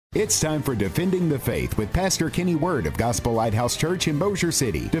It's time for Defending the Faith with Pastor Kenny Word of Gospel Lighthouse Church in Bossier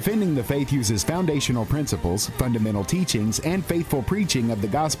City. Defending the Faith uses foundational principles, fundamental teachings, and faithful preaching of the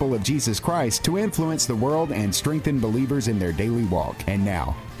gospel of Jesus Christ to influence the world and strengthen believers in their daily walk. And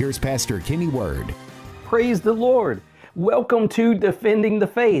now, here's Pastor Kenny Word. Praise the Lord. Welcome to Defending the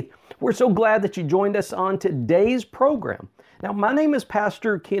Faith. We're so glad that you joined us on today's program. Now, my name is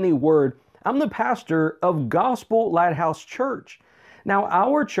Pastor Kenny Word. I'm the pastor of Gospel Lighthouse Church. Now,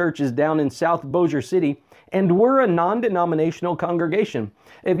 our church is down in South Bossier City, and we're a non-denominational congregation.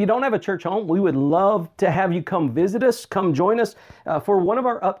 If you don't have a church home, we would love to have you come visit us, come join us for one of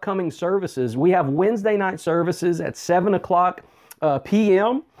our upcoming services. We have Wednesday night services at 7 o'clock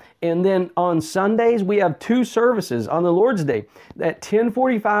p.m., and then on Sundays, we have two services on the Lord's Day. At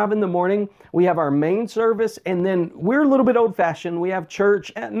 10:45 in the morning, we have our main service, and then we're a little bit old-fashioned. We have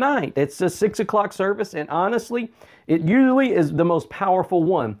church at night. It's a 6 o'clock service, and honestly, it usually is the most powerful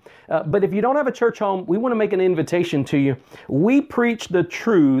one. But if you don't have a church home, we want to make an invitation to you. We preach the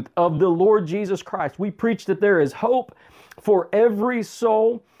truth of the Lord Jesus Christ. We preach that there is hope for every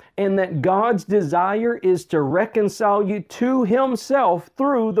soul, and that God's desire is to reconcile you to Himself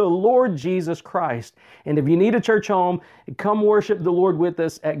through the Lord Jesus Christ. And if you need a church home, come worship the Lord with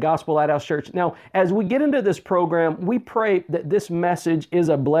us at Gospel Lighthouse Church. Now, as we get into this program, we pray that this message is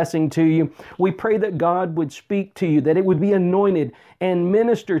a blessing to you. We pray that God would speak to you, that it would be anointed and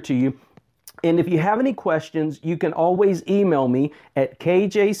minister to you. And if you have any questions, you can always email me at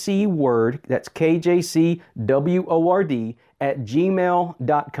kjcword, that's KJCWORD, at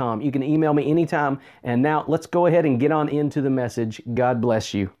gmail.com. You can email me anytime. And now let's go ahead and get on into the message. God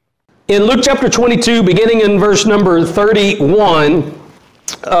bless you. In Luke chapter 22, beginning in verse number 31,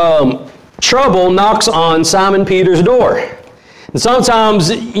 trouble knocks on Simon Peter's door. And sometimes,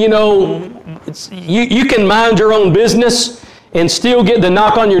 you can mind your own business and still get the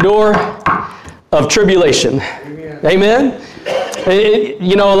knock on your door of tribulation. Amen?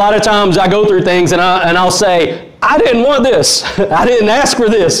 A lot of times I go through things and I'll say, I didn't want this. I didn't ask for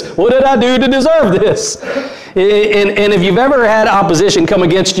this. What did I do to deserve this? And if you've ever had opposition come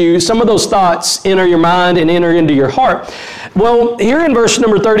against you, some of those thoughts enter your mind and enter into your heart. Well, here in verse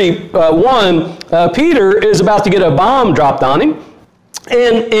number 31, Peter is about to get a bomb dropped on him.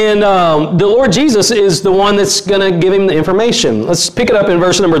 And the Lord Jesus is the one that's going to give him the information. Let's pick it up in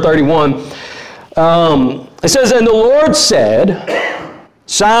verse number 31. It says, "And the Lord said,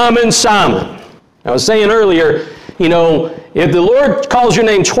 Simon, Simon." I was saying earlier, if the Lord calls your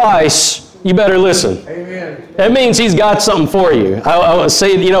name twice, you better listen. Amen. That means He's got something for you. I was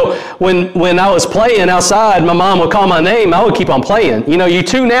saying, when I was playing outside, my mom would call my name, I would keep on playing. You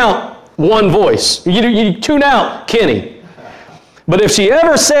tune out one voice. You tune out Kenny. But if she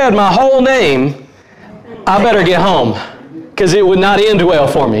ever said my whole name, I better get home, because it would not end well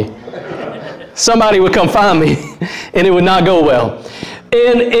for me. Somebody would come find me, and it would not go well.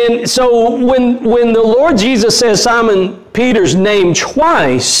 And so when the Lord Jesus says Simon Peter's name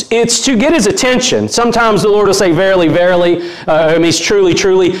twice, it's to get his attention. Sometimes the Lord will say, verily, verily, means truly,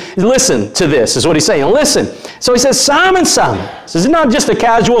 truly. Listen to this, is what He's saying. Listen. So He says, Simon, Simon. This is not just a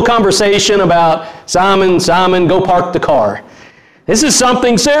casual conversation about Simon, Simon, go park the car. This is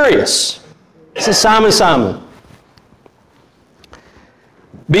something serious. This is Simon, Simon.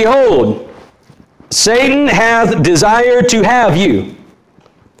 Behold, Satan hath desired to have you,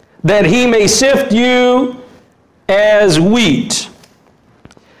 that he may sift you as wheat.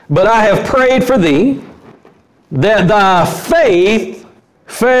 But I have prayed for thee, that thy faith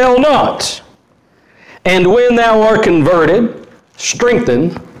fail not. And when thou art converted,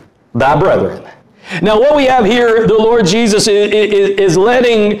 strengthen thy brethren. Now what we have here, the Lord Jesus is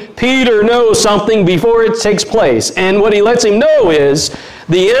letting Peter know something before it takes place. And what He lets him know is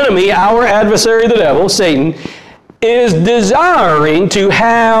the enemy, our adversary, the devil, Satan, is desiring to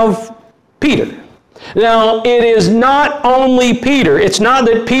have Peter. Now, it is not only Peter. It's not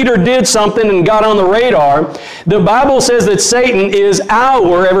that Peter did something and got on the radar. The Bible says that Satan is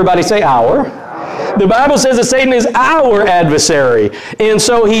everybody say our. The Bible says that Satan is our adversary. And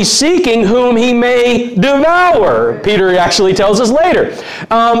so he's seeking whom he may devour. Peter actually tells us later.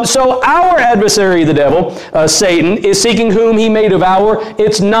 So our adversary, the devil, Satan, is seeking whom he may devour.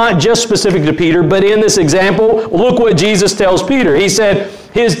 It's not just specific to Peter, but in this example, look what Jesus tells Peter. He said,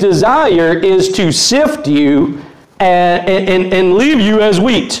 his desire is to sift you and leave you as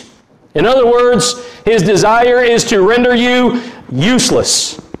wheat. In other words, his desire is to render you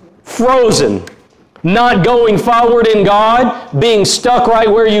useless, frozen, not going forward in God, being stuck right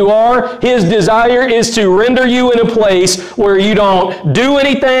where you are. His desire is to render you in a place where you don't do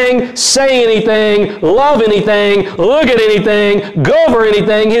anything, say anything, love anything, look at anything, go over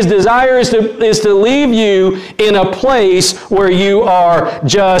anything. His desire is to leave you in a place where you are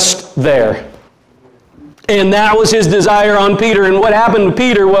just there. And that was his desire on Peter. And what happened to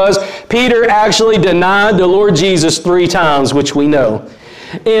Peter was Peter actually denied the Lord Jesus 3 times, which we know.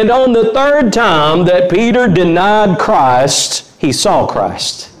 And on the 3rd time that Peter denied Christ, he saw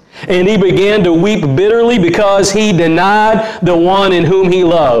Christ. And he began to weep bitterly because he denied the one in whom he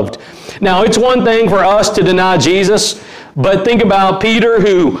loved. Now, it's one thing for us to deny Jesus, but think about Peter,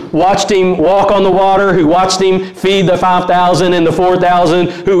 who watched him walk on the water, who watched him feed the 5,000 and the 4,000,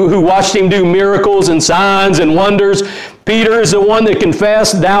 who watched him do miracles and signs and wonders. Peter is the one that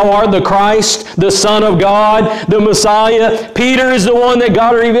confessed, "Thou art the Christ, the Son of God, the Messiah." Peter is the one that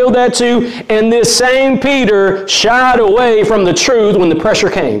God revealed that to. And this same Peter shied away from the truth when the pressure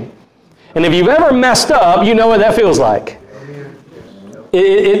came. And if you've ever messed up, you know what that feels like.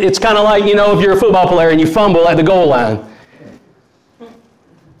 It's kind of like, if you're a football player and you fumble at the goal line.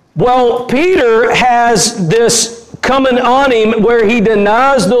 Well, Peter has this coming on him where he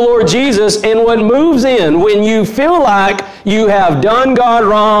denies the Lord Jesus, and what moves in when you feel like you have done God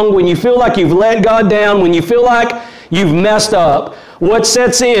wrong, when you feel like you've let God down, when you feel like you've messed up, what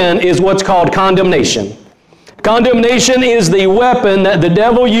sets in is what's called condemnation. Condemnation is the weapon that the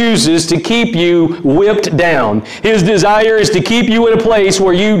devil uses to keep you whipped down. His desire is to keep you in a place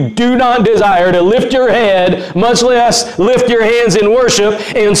where you do not desire to lift your head, much less lift your hands in worship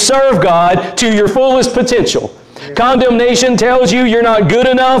and serve God to your fullest potential. Condemnation tells you you're not good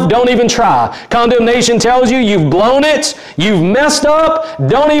enough, don't even try. Condemnation tells you you've blown it, you've messed up,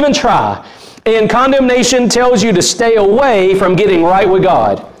 don't even try. And condemnation tells you to stay away from getting right with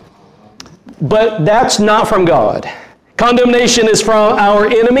God. But that's not from God. Condemnation is from our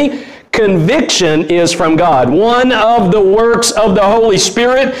enemy. Conviction is from God. One of the works of the Holy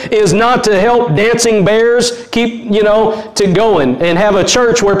Spirit is not to help dancing bears keep, to going and have a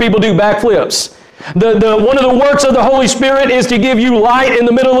church where people do backflips. One of the works of the Holy Spirit is to give you light in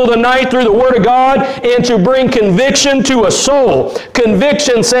the middle of the night through the Word of God and to bring conviction to a soul.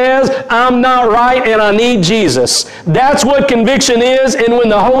 Conviction says, I'm not right and I need Jesus. That's what conviction is, and when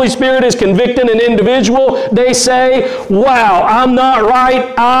the Holy Spirit is convicting an individual, they say, wow, I'm not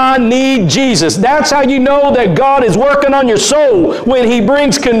right, I need Jesus. That's how you know that God is working on your soul, when He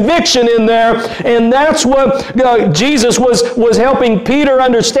brings conviction in there. And that's what Jesus was helping Peter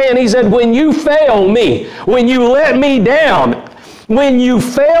understand. He said, when you fail me, when you let me down, when you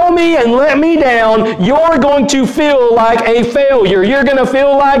fail me and let me down, you're going to feel like a failure. You're going to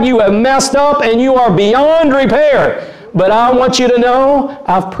feel like you have messed up and you are beyond repair. But I want you to know,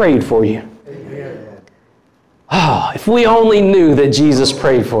 I've prayed for you. Amen. Oh, if we only knew that Jesus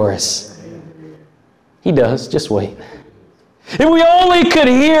prayed for us. He does, just wait. If we only could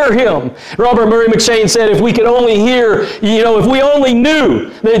hear Him. Robert Murray McShane said if we could only hear, if we only knew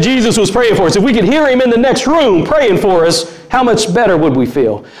that Jesus was praying for us, if we could hear Him in the next room praying for us, how much better would we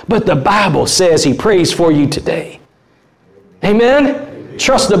feel? But the Bible says He prays for you today. Amen?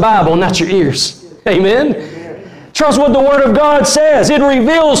 Trust the Bible, not your ears. Amen? Trust what the Word of God says. It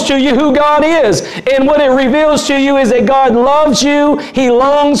reveals to you who God is. And what it reveals to you is that God loves you, He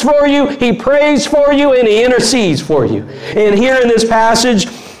longs for you, He prays for you, and He intercedes for you. And here in this passage,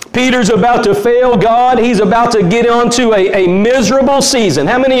 Peter's about to fail God. He's about to get onto a miserable season.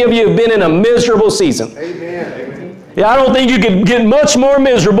 How many of you have been in a miserable season? Amen. Yeah, I don't think you could get much more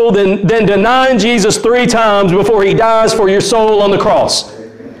miserable than denying Jesus 3 times before He dies for your soul on the cross.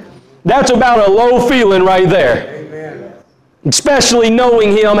 That's about a low feeling right there. Especially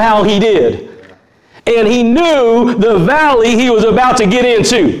knowing Him how He did. And he knew the valley he was about to get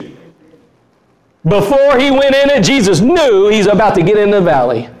into. Before he went in it, Jesus knew he's about to get in the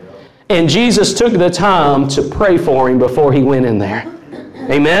valley. And Jesus took the time to pray for him before he went in there.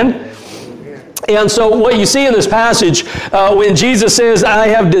 Amen? And so what you see in this passage, when Jesus says, I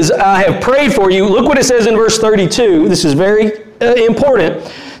have prayed for you, look what it says in verse 32. This is very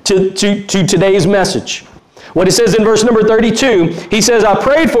important to today's message. What it says in verse number 32, he says, I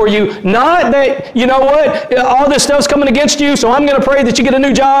prayed for you, not that, all this stuff's coming against you, so I'm going to pray that you get a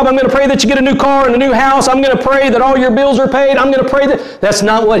new job, I'm going to pray that you get a new car and a new house, I'm going to pray that all your bills are paid, I'm going to pray that... That's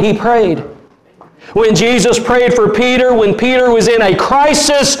not what he prayed. When Jesus prayed for Peter, when Peter was in a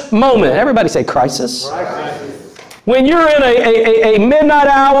crisis moment, everybody say crisis. Crisis. When you're in a midnight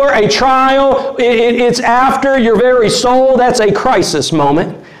hour, a trial, it's after your very soul, that's a crisis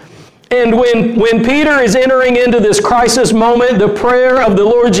moment. And when Peter is entering into this crisis moment, the prayer of the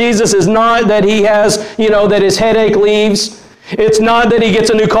Lord Jesus is not that he has, that his headache leaves. It's not that he gets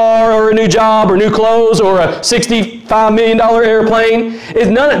a new car or a new job or new clothes or a $65 million airplane.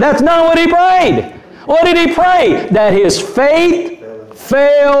 That's not what he prayed. What did he pray? That his faith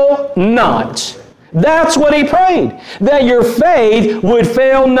fail not. That's what he prayed, that your faith would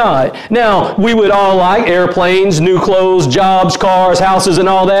fail not. Now, we would all like airplanes, new clothes, jobs, cars, houses, and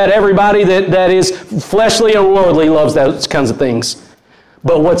all that. Everybody that is fleshly and worldly loves those kinds of things.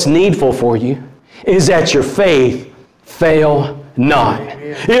 But what's needful for you is that your faith fail not.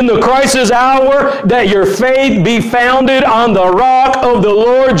 In the crisis hour, that your faith be founded on the rock of the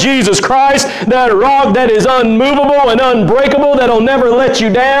Lord Jesus Christ, that rock that is unmovable and unbreakable, that'll never let you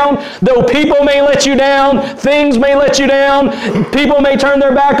down. Though people may let you down, things may let you down, people may turn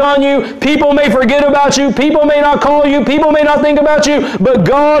their back on you, people may forget about you, people may not call you, people may not think about you, but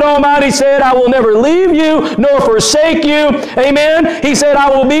God Almighty said, I will never leave you nor forsake you. Amen. He said, I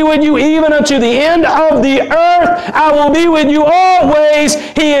will be with you even unto the end of the earth. I will be with you always.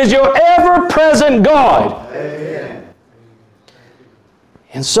 He is your ever-present God. Amen.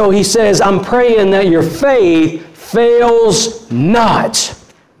 And so he says, I'm praying that your faith fails not.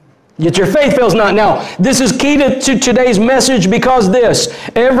 Yet your faith fails not. Now, this is key to today's message because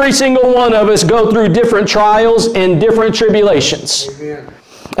every single one of us go through different trials and different tribulations. Amen.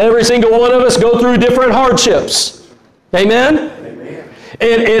 Every single one of us go through different hardships. Amen? Amen.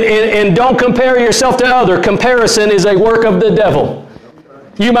 And don't compare yourself to others. Comparison is a work of the devil.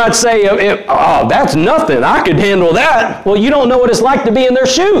 You might say, oh, that's nothing. I could handle that. Well, you don't know what it's like to be in their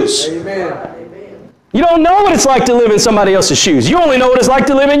shoes. Amen. You don't know what it's like to live in somebody else's shoes. You only know what it's like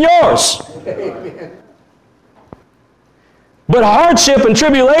to live in yours. Amen. But hardship and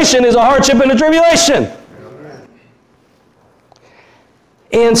tribulation is a hardship and a tribulation. Amen.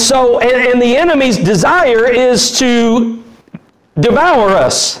 And so, and the enemy's desire is to devour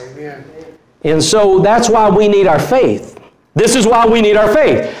us. Amen. And so that's why we need our faith. This is why we need our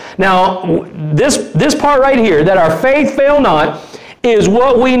faith. Now, this part right here, that our faith fail not, is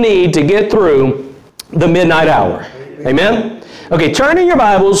what we need to get through the midnight hour. Amen? Okay, turn in your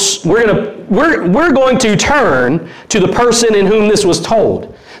Bibles. We're going to turn to the person in whom this was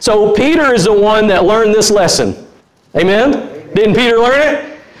told. So Peter is the one that learned this lesson. Amen? Didn't Peter learn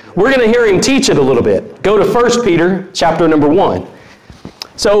it? We're going to hear him teach it a little bit. Go to 1 Peter chapter number 1.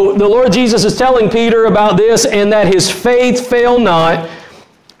 So the Lord Jesus is telling Peter about this and that his faith fail not.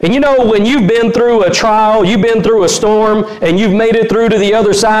 And when you've been through a trial, you've been through a storm, and you've made it through to the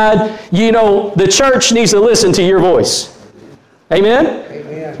other side, the church needs to listen to your voice. Amen?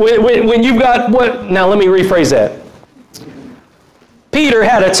 Amen. When you've got what? Now let me rephrase that. Peter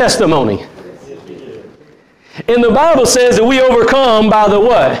had a testimony. And the Bible says that we overcome by the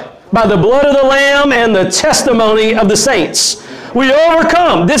what? By the blood of the Lamb and the testimony of the saints. We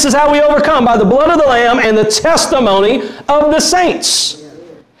overcome. This is how we overcome, by the blood of the Lamb and the testimony of the saints.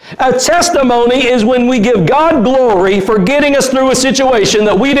 A testimony is when we give God glory for getting us through a situation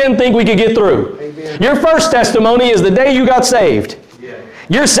that we didn't think we could get through. Amen. Your first testimony is the day you got saved. Yeah.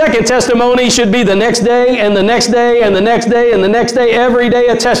 Your second testimony should be the next day and the next day and the next day and the next day. Every day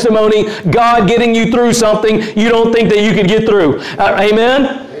a testimony, God getting you through something you don't think that you could get through.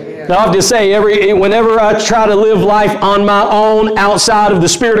 Amen? Now, I have to say, whenever I try to live life on my own, outside of the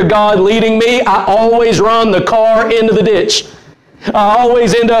Spirit of God leading me, I always run the car into the ditch. I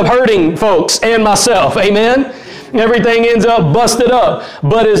always end up hurting folks and myself. Amen? Everything ends up busted up.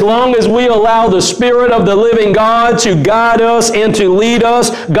 But as long as we allow the Spirit of the living God to guide us and to lead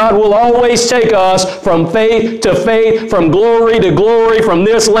us, God will always take us from faith to faith, from glory to glory, from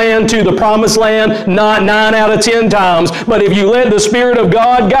this land to the promised land, not 9 out of 10 times. But if you let the Spirit of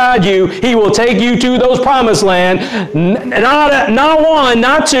God guide you, He will take you to those promised land. Not one,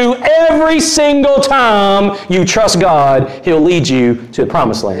 not two, every single time you trust God, He'll lead you to the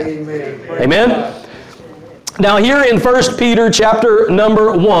promised land. Amen. Amen? Now here in 1 Peter chapter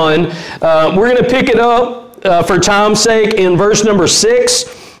number 1, we're going to pick it up for time's sake in verse number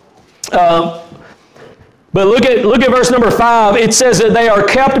 6. But look at verse number 5. It says that they are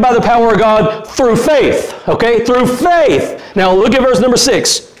kept by the power of God through faith. Okay, through faith. Now look at verse number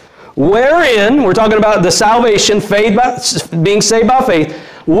 6. Wherein, we're talking about the salvation, being saved by faith,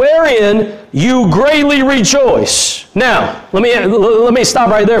 wherein you greatly rejoice. Now, let me stop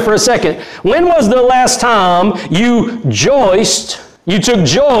right there for a second. When was the last time you took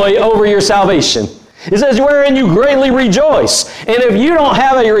joy over your salvation? It says, wherein you greatly rejoice. And if you don't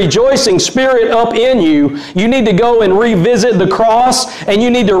have a rejoicing spirit up in you, you need to go and revisit the cross, and you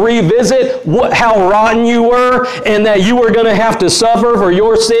need to revisit how rotten you were, and that you were going to have to suffer for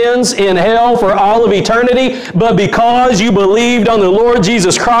your sins in hell for all of eternity. But because you believed on the Lord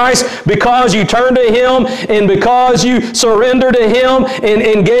Jesus Christ, because you turned to Him, and because you surrendered to Him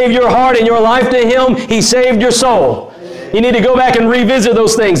and gave your heart and your life to Him, He saved your soul. You need to go back and revisit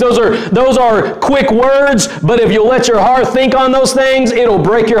those things. Those are quick words, but if you let your heart think on those things, it'll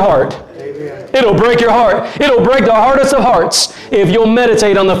break your heart. Amen. It'll break your heart. It'll break the hardest of hearts if you'll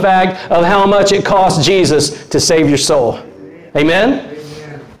meditate on the fact of how much it cost Jesus to save your soul. Amen?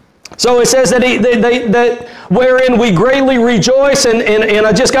 Amen. So it says that wherein we greatly rejoice, and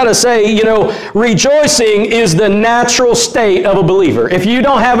I just got to say, you know, rejoicing is the natural state of a believer. If you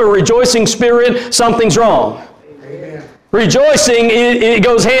don't have a rejoicing spirit, something's wrong. Rejoicing, it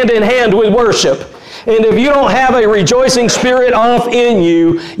goes hand in hand with worship. And if you don't have a rejoicing spirit off in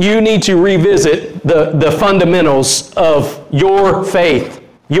you, you need to revisit the fundamentals of your faith.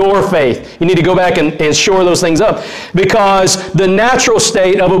 Your faith. You need to go back and shore those things up. Because the natural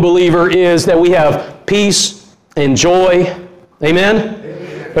state of a believer is that we have peace and joy.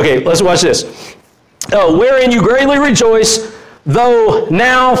 Amen? Okay, let's watch this. Wherein you greatly rejoice, though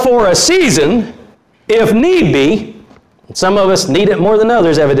now for a season, if need be, some of us need it more than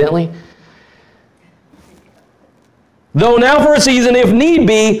others, evidently. Though now for a season, if need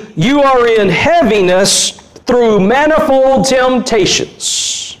be, you are in heaviness through manifold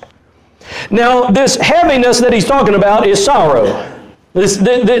temptations. Now, this heaviness that he's talking about is sorrow.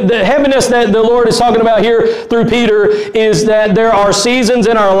 The heaviness that the Lord is talking about here through Peter is that there are seasons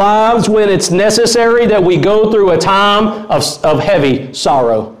in our lives when it's necessary that we go through a time of heavy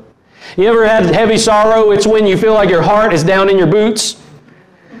sorrow. You ever had heavy sorrow? It's when you feel like your heart is down in your boots.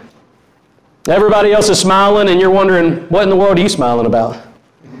 Everybody else is smiling and you're wondering, what in the world are you smiling about?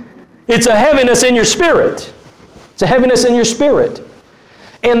 It's a heaviness in your spirit. It's a heaviness in your spirit.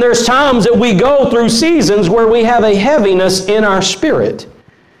 And there's times that we go through seasons where we have a heaviness in our spirit.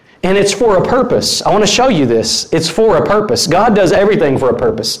 And it's for a purpose. I want to show you this. It's for a purpose. God does everything for a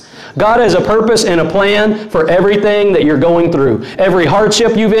purpose. God has a purpose and a plan for everything that you're going through. Every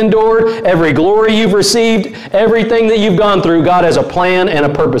hardship you've endured, every glory you've received, everything that you've gone through, God has a plan and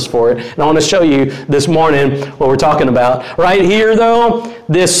a purpose for it. And I want to show you this morning what we're talking about. Right here, though,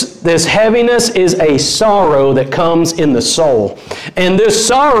 this heaviness is a sorrow that comes in the soul. And this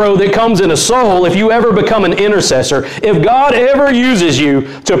sorrow that comes in a soul, if you ever become an intercessor, if God ever uses you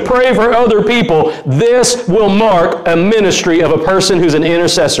to pray for other people, this will mark a ministry of a person who's an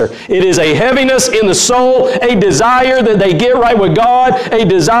intercessor. It is a heaviness in the soul, a desire that they get right with God, a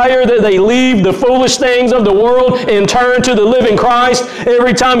desire that they leave the foolish things of the world and turn to the living Christ.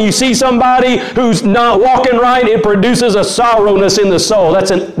 Every time you see somebody who's not walking right, it produces a sorrowness in the soul.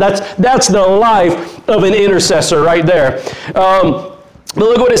 That's the life of an intercessor right there. But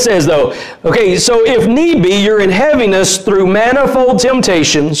look what it says, though. Okay, so if need be, you're in heaviness through manifold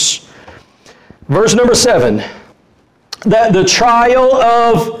temptations. Verse number 7. That the trial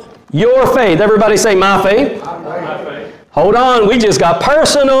of your faith. Everybody say, my faith. My faith. Hold on, we just got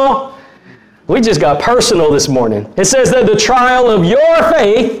personal. We just got personal this morning. It says that the trial of your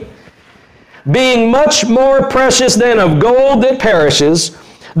faith, being much more precious than of gold that perishes,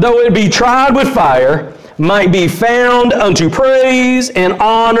 though it be tried with fire, might be found unto praise and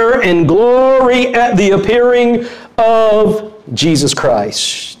honor and glory at the appearing of Jesus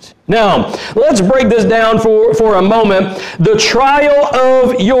Christ. Now, let's break this down for a moment. The trial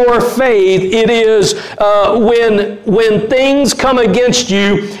of your faith, it is when things come against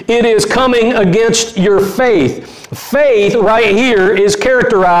you, it is coming against your faith. Faith right here is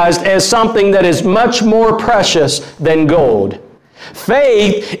characterized as something that is much more precious than gold.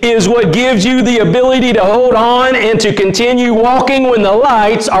 Faith is what gives you the ability to hold on and to continue walking when the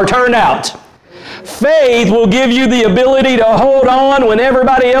lights are turned out. Faith will give you the ability to hold on when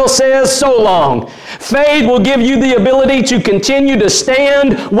everybody else says so long. Faith will give you the ability to continue to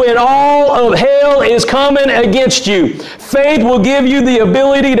stand when all of hell is coming against you. Faith will give you the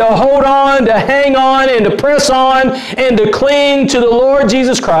ability to hold on, to hang on, and to press on, and to cling to the Lord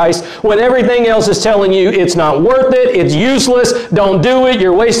Jesus Christ when everything else is telling you it's not worth it, it's useless, don't do it,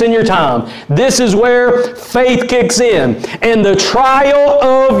 you're wasting your time. This is where faith kicks in. And the trial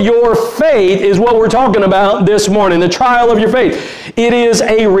of your faith is what we're talking about this morning, the trial of your faith. It is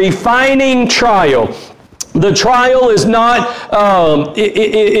a refining trial. The trial is not,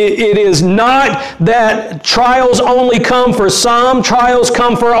 it is not that trials only come for some. Trials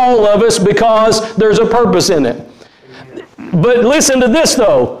come for all of us because there's a purpose in it. But listen to this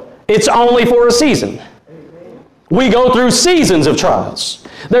though. It's only for a season. We go through seasons of trials.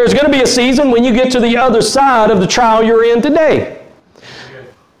 There's going to be a season when you get to the other side of the trial you're in today.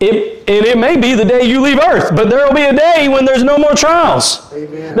 It may be the day you leave earth, but there will be a day when there's no more trials.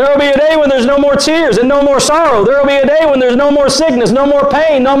 Amen. There will be a day when there's no more tears and no more sorrow. There will be a day when there's no more sickness, no more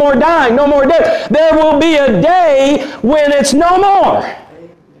pain, no more dying, no more death. There will be a day when it's no more.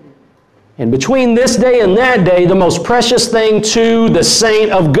 And between this day and that day, the most precious thing to the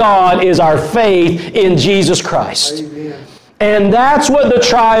saint of God is our faith in Jesus Christ. Amen. And that's what the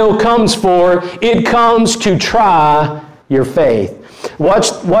trial comes for. It comes to try your faith.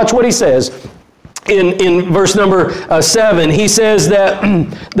 Watch what he says in verse number 7. He says that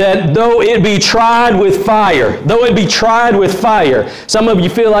though it be tried with fire, Some of you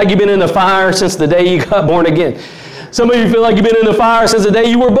feel like you've been in the fire since the day you got born again. Some of you feel like you've been in the fire since the day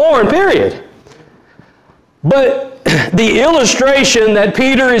you were born, period. But the illustration that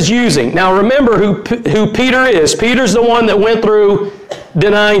Peter is using, now remember who Peter is. Peter's the one that went through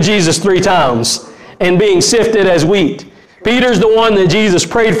denying Jesus 3 times and being sifted as wheat. Peter's the one that Jesus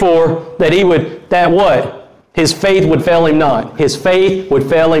prayed for his faith would fail him not. His faith would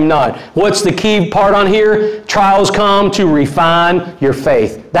fail him not. What's the key part on here? Trials come to refine your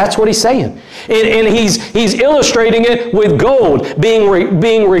faith. That's what he's saying. And he's illustrating it with gold being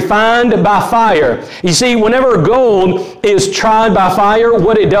refined by fire. You see, whenever gold is tried by fire,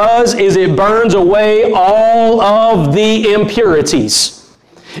 what it does is it burns away all of the impurities.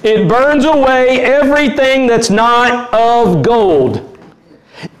 It burns away everything that's not of gold.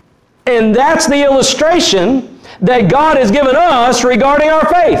 And that's the illustration that God has given us regarding our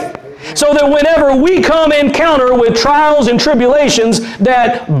faith. So that whenever we come encounter with trials and tribulations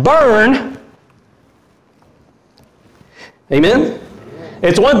that burn, amen?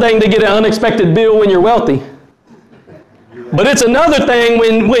 It's one thing to get an unexpected bill when you're wealthy. But it's another thing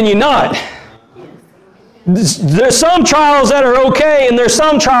when you're not. There's some trials that are okay, and there's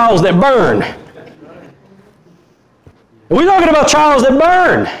some trials that burn. We're talking about trials that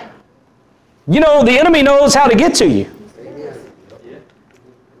burn. You know, the enemy knows how to get to you.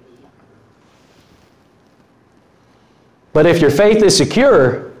 But if your faith is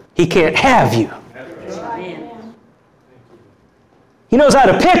secure, he can't have you. He knows how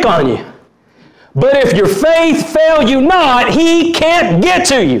to pick on you. But if your faith fail you not, he can't get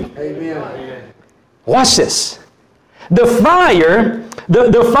to you. Amen. Watch this. The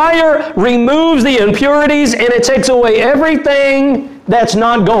fire removes the impurities, and it takes away everything that's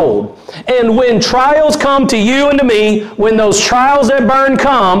not gold. And when trials come to you and to me, when those trials that burn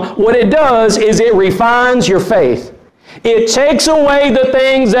come, what it does is it refines your faith. It takes away the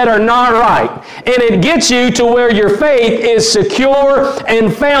things that are not right, and it gets you to where your faith is secure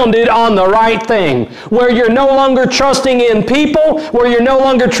and founded on the right thing, where you're no longer trusting in people, where you're no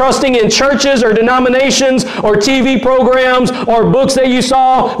longer trusting in churches or denominations or TV programs or books that you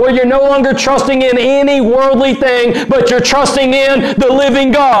saw, where you're no longer trusting in any worldly thing, but you're trusting in the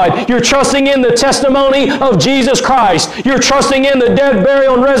living God. You're trusting in the testimony of Jesus Christ. You're trusting in the death,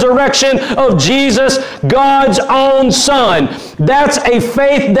 burial, and resurrection of Jesus, God's own Son. That's a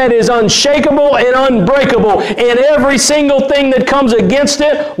faith that is unshakable and unbreakable, and every single thing that comes against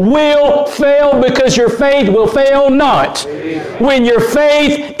it will fail, because your faith will fail not. Amen. When your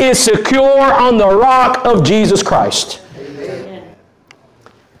faith is secure on the rock of Jesus Christ. Amen.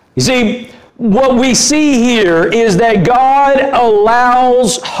 You see, what we see here is that God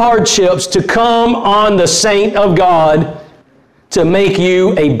allows hardships to come on the saint of God to make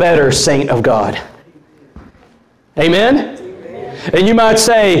you a better saint of God. Amen? Amen? And you might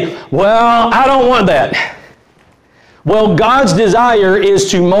say, well, I don't want that. Well, God's desire is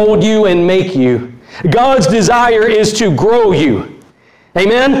to mold you and make you. God's desire is to grow you.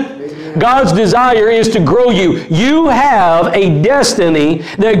 Amen? Amen? God's desire is to grow you. You have a destiny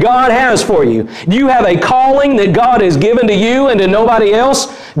that God has for you. You have a calling that God has given to you and to nobody else.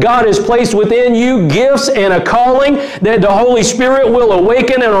 God has placed within you gifts and a calling that the Holy Spirit will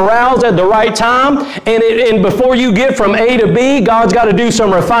awaken and arouse at the right time. And before you get from A to B, God's got to do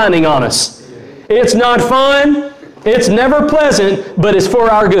some refining on us. It's not fun. It's never pleasant, but it's for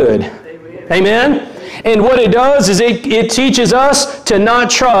our good. Amen? And what it does is it teaches us to not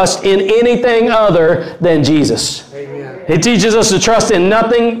trust in anything other than Jesus. Amen. It teaches us to trust in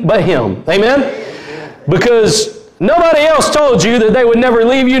nothing but Him. Amen? Amen? Because nobody else told you that they would never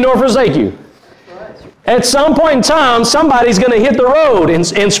leave you nor forsake you. At some point in time, somebody's going to hit the road and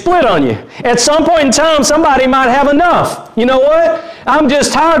split on you. At some point in time, somebody might have enough. You know what? I'm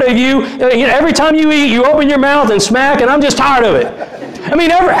just tired of you. Every time you eat, you open your mouth and smack, and I'm just tired of it. I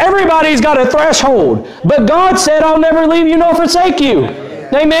mean, everybody's got a threshold. But God said, I'll never leave you nor forsake you.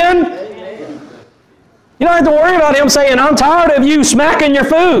 Amen? You don't have to worry about him saying, I'm tired of you smacking your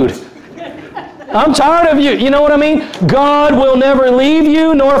food. I'm tired of you. You know what I mean? God will never leave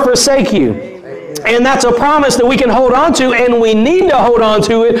you nor forsake you. And that's a promise that we can hold on to, and we need to hold on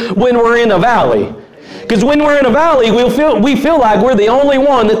to it when we're in a valley. Because when we're in a valley, we feel like we're the only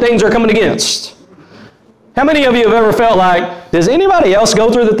one that things are coming against. How many of you have ever felt like, does anybody else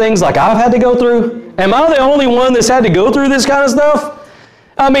go through the things like I've had to go through? Am I the only one that's had to go through this kind of stuff?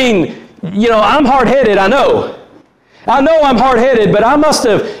 I mean, you know, I'm hard-headed, I know. I know I'm hard-headed, but I must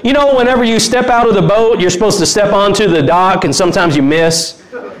have, you know, whenever you step out of the boat, you're supposed to step onto the dock, and sometimes you miss.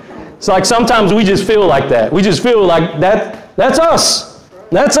 It's like sometimes we just feel like that. We just feel like that's us.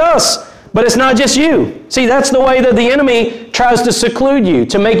 That's us. But it's not just you. See, that's the way that the enemy tries to seclude you,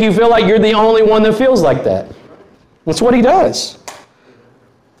 to make you feel like you're the only one that feels like that. That's what he does.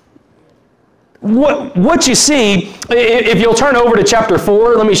 What you see, if you'll turn over to chapter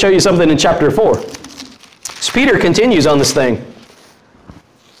 4, let me show you something in chapter 4. So Peter continues on this thing.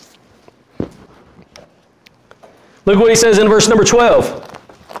 Look what he says in verse number 12.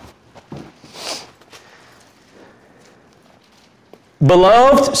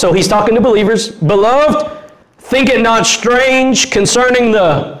 Beloved, so he's talking to believers. Beloved, think it not strange concerning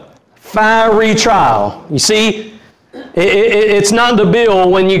the fiery trial. You see, it's not the bill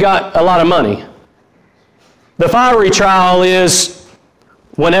when you got a lot of money. The fiery trial is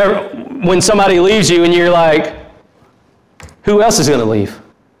when somebody leaves you and you're like, who else is going to leave?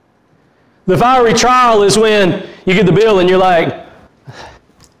 The fiery trial is when you get the bill and you're like,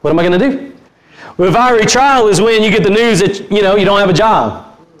 what am I going to do? The fiery trial is when you get the news that, you know, you don't have a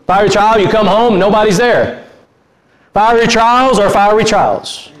job. Fiery trial, you come home and nobody's there. Fiery trials are fiery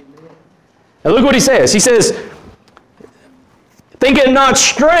trials. And look what he says. He says, think it not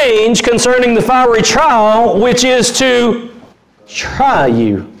strange concerning the fiery trial, which is to try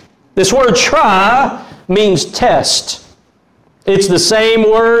you. This word try means test. It's the same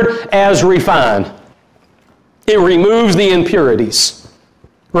word as refine. It removes the impurities.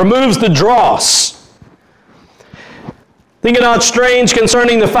 Removes the dross. Think it not strange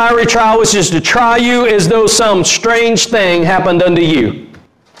concerning the fiery trial, which is to try you as though some strange thing happened unto you.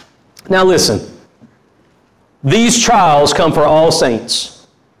 Now listen. These trials come for all saints.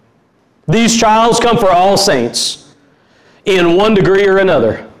 These trials come for all saints. In one degree or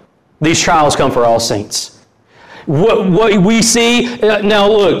another. These trials come for all saints. What we see, now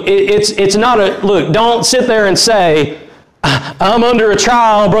look, it's not a, look, don't sit there and say, I'm under a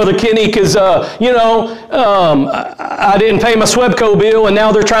trial, Brother Kenny, because, I didn't pay my Swebco bill and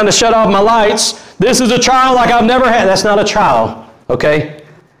now they're trying to shut off my lights. This is a trial like I've never had. That's not a trial, okay?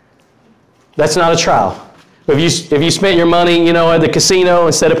 That's not a trial. If you spent your money, at the casino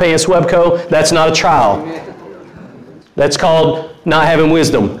instead of paying Swebco, that's not a trial. That's called not having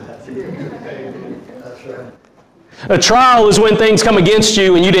wisdom. A trial is when things come against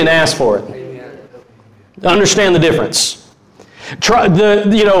you and you didn't ask for it. Understand the difference.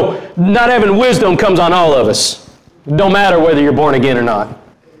 Not having wisdom comes on all of us. Don't matter whether you're born again or not.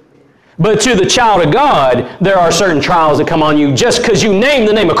 But to the child of God, there are certain trials that come on you just because you name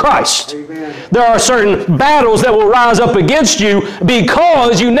the name of Christ. Amen. There are certain battles that will rise up against you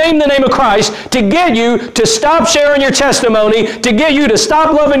because you name the name of Christ to get you to stop sharing your testimony, to get you to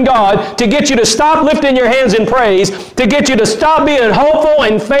stop loving God, to get you to stop lifting your hands in praise, to get you to stop being hopeful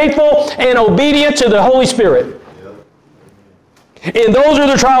and faithful and obedient to the Holy Spirit. And those are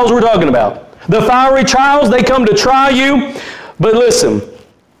the trials we're talking about. The fiery trials, they come to try you. But listen,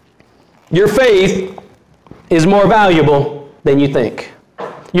 your faith is more valuable than you think.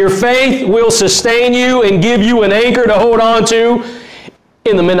 Your faith will sustain you and give you an anchor to hold on to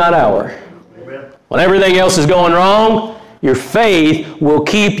in the midnight hour. Amen. When everything else is going wrong, your faith will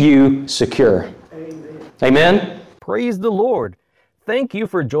keep you secure. Amen. Amen? Praise the Lord. Thank you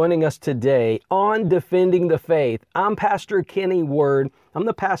for joining us today on Defending the Faith. I'm Pastor Kenny Word. I'm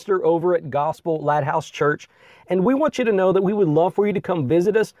the pastor over at Gospel Lighthouse Church, and we want you to know that we would love for you to come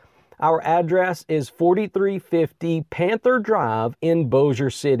visit us. Our address is 4350 Panther Drive in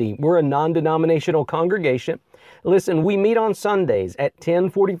Bossier City. We're a non-denominational congregation. Listen, we meet on Sundays at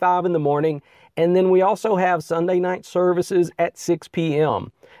 10:45 in the morning, and then we also have Sunday night services at 6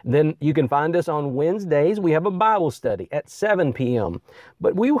 p.m. Then you can find us on Wednesdays. We have a Bible study at 7 p.m.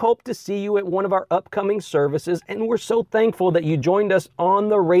 But we hope to see you at one of our upcoming services, and we're so thankful that you joined us on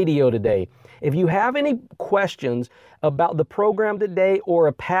the radio today. If you have any questions about the program today or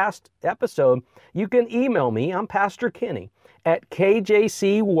a past episode, you can email me. I'm Pastor Kenny at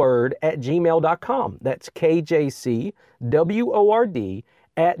kjcword@gmail.com. That's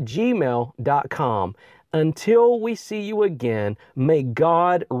kjcword@gmail.com. Until we see you again, may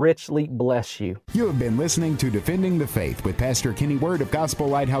God richly bless you. You have been listening to Defending the Faith with Pastor Kenny Word of Gospel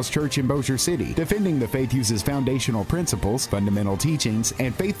Lighthouse Church in Bossier City. Defending the Faith uses foundational principles, fundamental teachings,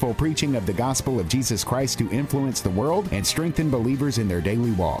 and faithful preaching of the gospel of Jesus Christ to influence the world and strengthen believers in their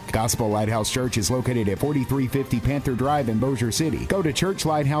daily walk. Gospel Lighthouse Church is located at 4350 Panther Drive in Bossier City. Go to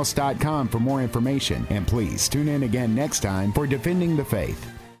churchlighthouse.com for more information, and please tune in again next time for Defending the Faith.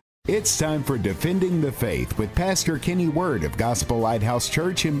 It's time for Defending the Faith with Pastor Kenny Word of Gospel Lighthouse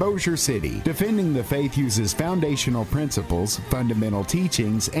Church in Bossier City. Defending the Faith uses foundational principles, fundamental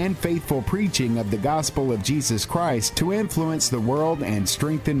teachings, and faithful preaching of the gospel of Jesus Christ to influence the world and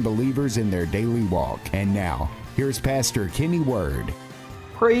strengthen believers in their daily walk. And now, here's Pastor Kenny Word.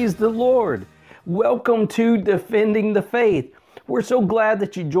 Praise the Lord. Welcome to Defending the Faith. We're so glad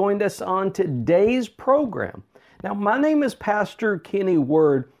that you joined us on today's program. Now, my name is Pastor Kenny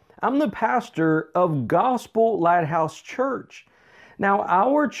Word. I'm the pastor of Gospel Lighthouse Church. Now,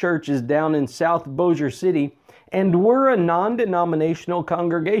 our church is down in South Bossier City, and we're a non-denominational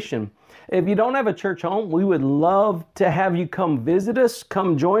congregation. If you don't have a church home, we would love to have you come visit us,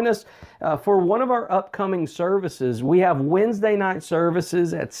 come join us for one of our upcoming services. We have Wednesday night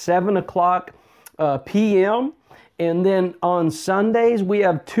services at 7 o'clock p.m., and then on Sundays, we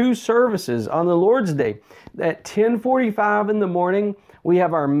have two services on the Lord's Day. At 10:45 in the morning, we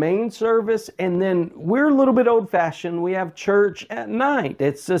have our main service, and then we're a little bit old-fashioned. We have church at night.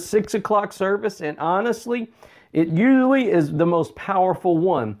 It's a 6 o'clock service, and honestly, it usually is the most powerful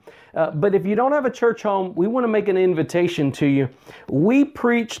one. But if you don't have a church home, we want to make an invitation to you. We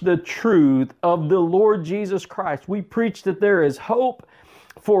preach the truth of the Lord Jesus Christ. We preach that there is hope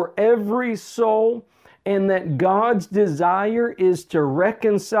for every soul, and that God's desire is to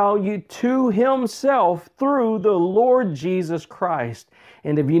reconcile you to Himself through the Lord Jesus Christ.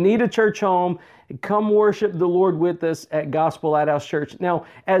 And if you need a church home, come worship the Lord with us at Gospel Lighthouse Church. Now,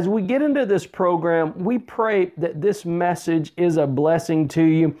 as we get into this program, we pray that this message is a blessing to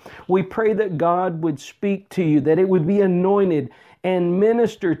you. We pray that God would speak to you, that it would be anointed and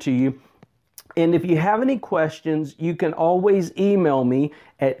minister to you. And if you have any questions, you can always email me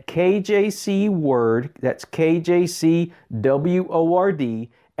at kjcword, that's KJCWORD,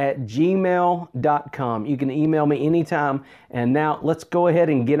 @gmail.com. You can email me anytime. And now let's go ahead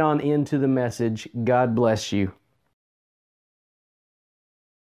and get on into the message. God bless you.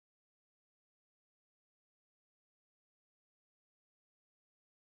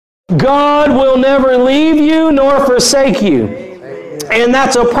 God will never leave you nor forsake you. And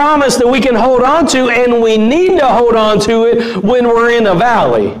that's a promise that we can hold on to, and we need to hold on to it when we're in a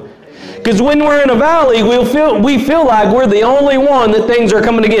valley. Because when we're in a valley, we feel like we're the only one that things are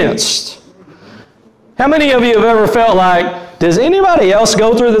coming against. How many of you have ever felt like, does anybody else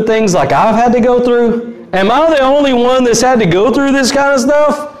go through the things like I've had to go through? Am I the only one that's had to go through this kind of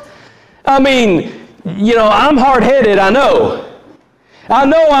stuff? I mean, I'm hard-headed, I know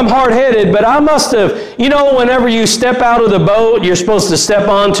I'm hard-headed, but I must have, whenever you step out of the boat, you're supposed to step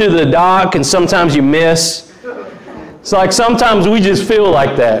onto the dock, and sometimes you miss. It's like sometimes we just feel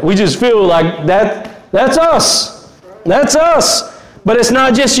like that. We just feel like that's us. That's us. But it's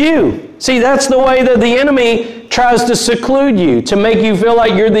not just you. See, that's the way that the enemy tries to seclude you, to make you feel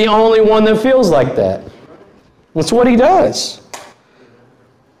like you're the only one that feels like that. That's what he does.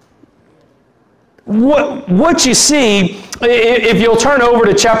 What you see, if you'll turn over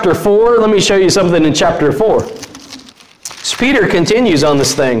to chapter 4, let me show you something in chapter 4. So Peter continues on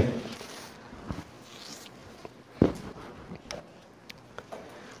this thing.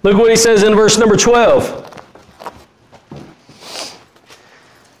 Look what he says in verse number 12.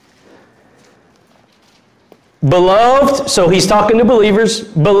 Beloved, so he's talking to believers.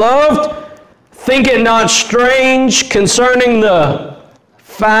 Beloved, think it not strange concerning the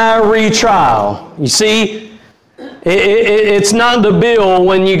fiery trial. You see, it's not the bill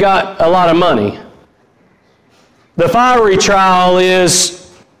when you got a lot of money. The fiery trial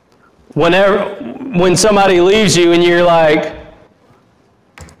is when somebody leaves you and you're like,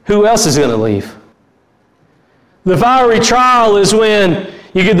 who else is going to leave? The fiery trial is when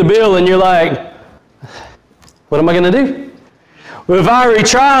you get the bill and you're like, what am I going to do? The fiery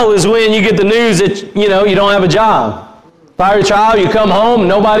trial is when you get the news that, you don't have a job. Fiery trial, you come home,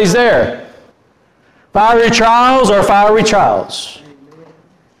 nobody's there. Fiery trials are fiery trials.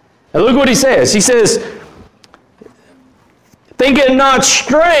 And look what he says. He says, think it not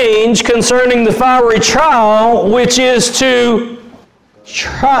strange concerning the fiery trial, which is to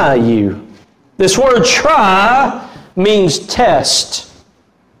try you. This word try means test.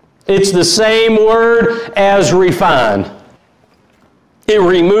 It's the same word as refine. It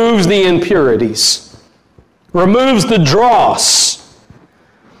removes the impurities. removes the dross.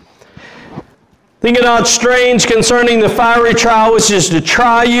 Think it not strange concerning the fiery trial which is to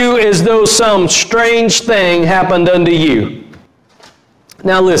try you as though some strange thing happened unto you.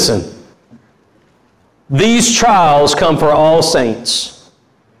 Now listen. These trials come for all saints.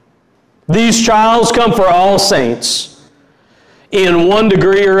 These trials come for all saints in one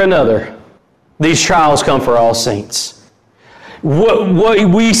degree or another. These trials come for all saints. What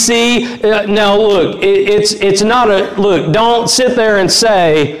we see, now look, it's not a, look, don't sit there and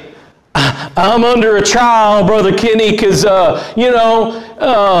say, I'm under a trial, Brother Kenny, because, I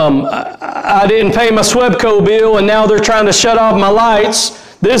didn't pay my SWEPCO bill and now they're trying to shut off my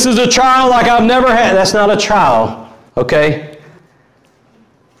lights. This is a trial like I've never had. That's not a trial, okay?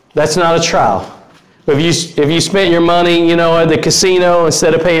 That's not a trial. If you spent your money, at the casino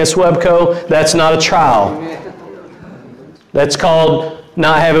instead of paying SWEPCO, that's not a trial. That's called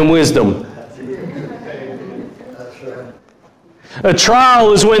not having wisdom. A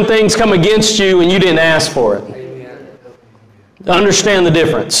trial is when things come against you and you didn't ask for it. Understand the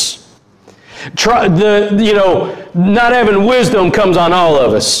difference. Not having wisdom comes on all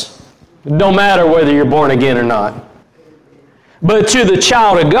of us. It don't matter whether you're born again or not. But to the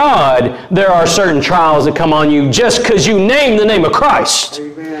child of God, there are certain trials that come on you just because you name the name of Christ.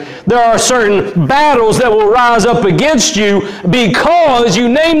 Amen. There are certain battles that will rise up against you because you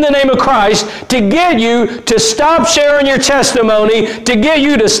name the name of Christ to get you to stop sharing your testimony, to get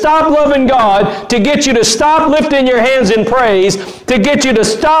you to stop loving God, to get you to stop lifting your hands in praise, to get you to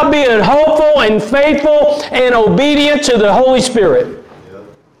stop being hopeful and faithful and obedient to the Holy Spirit.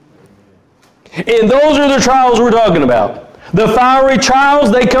 And those are the trials we're talking about. The fiery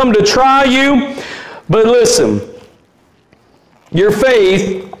trials, they come to try you. But listen, your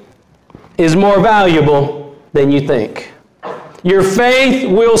faith is more valuable than you think. Your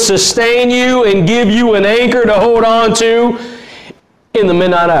faith will sustain you and give you an anchor to hold on to in the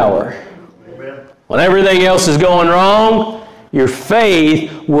midnight hour. Amen. When everything else is going wrong, your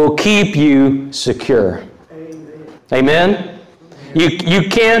faith will keep you secure. Amen? Amen? You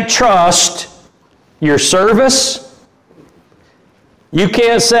can't trust your service. You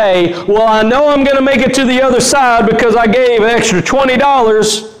can't say, well, I know I'm going to make it to the other side because I gave an extra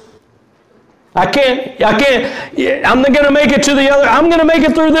 $20. I'm going to make it to the other. I'm going to make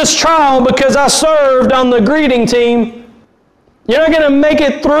it through this trial because I served on the greeting team. You're not going to make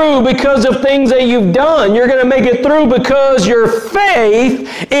it through because of things that you've done. You're going to make it through because your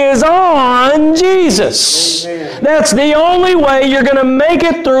faith is on Jesus. Amen. That's the only way you're going to make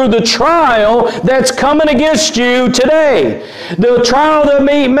it through the trial that's coming against you today. The trial that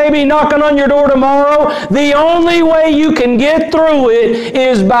may be knocking on your door tomorrow, the only way you can get through it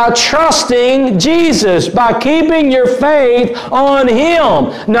is by trusting Jesus, by keeping your faith on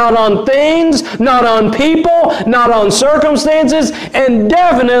Him, not on things, not on people, not on circumstances, and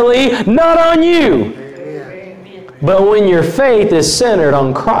definitely not on you. Amen. But when your faith is centered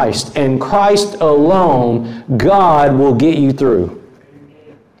on Christ and Christ alone, God will get you through.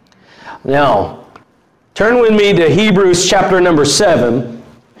 Now, turn with me to Hebrews chapter number 7.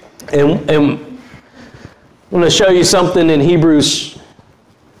 And I'm going to show you something in Hebrews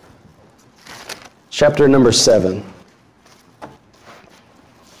chapter number 7.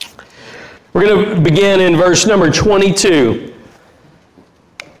 We're going to begin in verse number 22.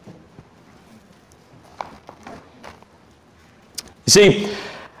 See,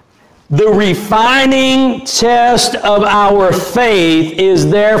 the refining test of our faith is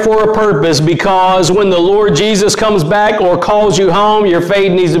there for a purpose, because when the Lord Jesus comes back or calls you home, your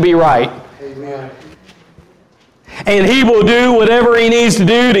faith needs to be right. Amen. And He will do whatever He needs to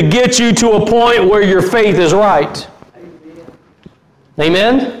do to get you to a point where your faith is right.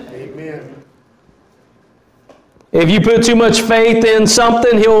 Amen? Amen. If you put too much faith in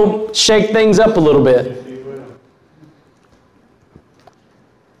something, He'll shake things up a little bit.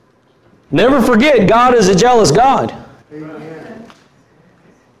 Never forget, God is a jealous God. Amen.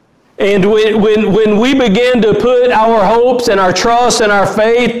 And when we begin to put our hopes and our trust and our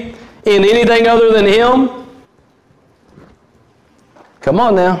faith in anything other than Him, come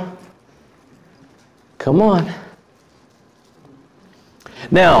on now. Come on.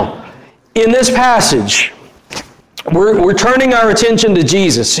 Now, in this passage, we're turning our attention to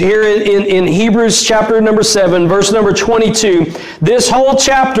Jesus. Here in Hebrews chapter number 7, verse number 22, this whole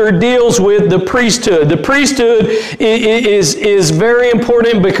chapter deals with the priesthood. The priesthood is very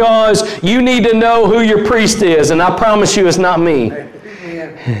important because you need to know who your priest is, and I promise you it's not me.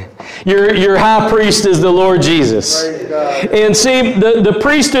 Your high priest is the Lord Jesus. And see, the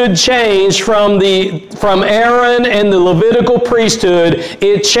priesthood changed from Aaron and the Levitical priesthood.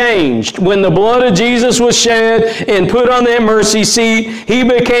 It changed. When the blood of Jesus was shed and put on that mercy seat, He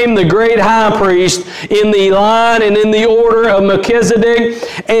became the great high priest in the line and in the order of Melchizedek.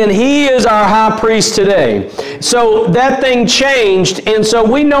 And He is our high priest today. So that thing changed. And so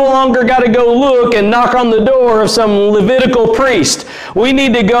we no longer got to go look and knock on the door of some Levitical priest. We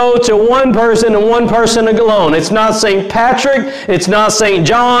need to go to one person and one person alone. It's not St. Patrick, it's not St.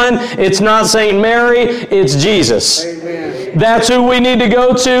 John, it's not St. Mary, it's Jesus. Amen. That's who we need to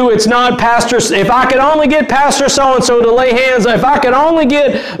go to. It's not Pastor. If I could only get Pastor so-and-so to lay hands, if I could only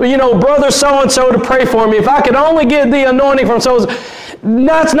get, Brother so-and-so to pray for me, if I could only get the anointing from so-and-so.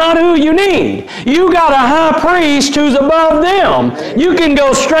 That's not who you need. You got a high priest who's above them. You can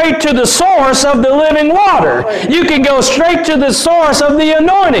go straight to the source of the living water. You can go straight to the source of the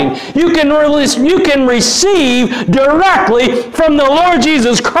anointing. You can receive directly from the Lord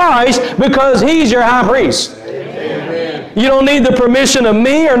Jesus Christ because He's your high priest. Amen. You don't need the permission of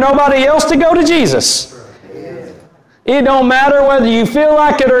me or nobody else to go to Jesus. It don't matter whether you feel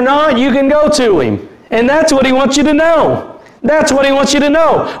like it or not, you can go to Him. And that's what He wants you to know. That's what He wants you to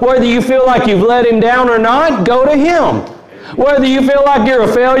know. Whether you feel like you've let Him down or not, go to Him. Whether you feel like you're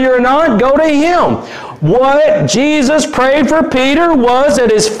a failure or not, go to Him. What Jesus prayed for Peter was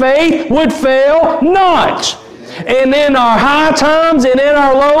that his faith would fail not. And in our high times and in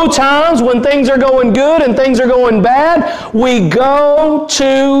our low times, when things are going good and things are going bad, we go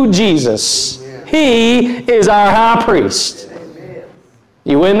to Jesus. He is our high priest.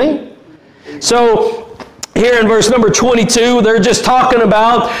 You with me? So, here in verse number 22, they're just talking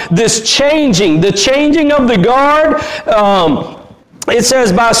about this changing, the changing of the guard. It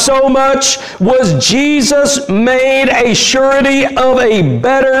says, by so much was Jesus made a surety of a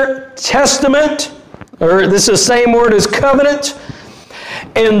better testament. Or this is the same word as covenant.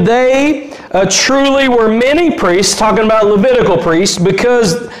 And they truly were many priests, talking about Levitical priests,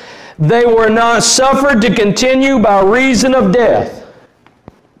 because they were not suffered to continue by reason of death.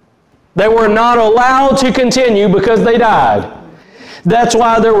 They were not allowed to continue because they died. That's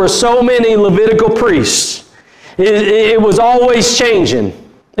why there were so many Levitical priests. It was always changing.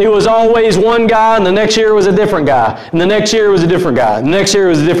 It was always one guy, and the next year was a different guy. And the next year was a different guy. And the next year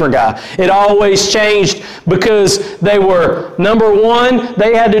was a different guy. It always changed because they were, number one,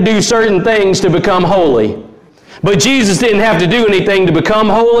 they had to do certain things to become holy. But Jesus didn't have to do anything to become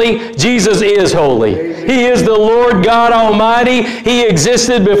holy. Jesus is holy. He is the Lord God Almighty. He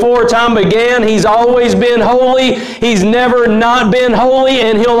existed before time began. He's always been holy. He's never not been holy,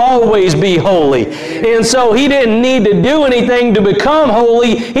 and He'll always be holy. And so He didn't need to do anything to become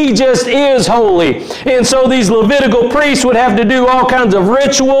holy. He just is holy. And so these Levitical priests would have to do all kinds of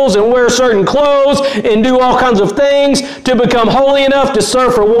rituals and wear certain clothes and do all kinds of things to become holy enough to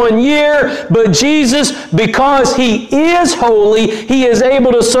serve for 1 year. But Jesus, because He is holy, He is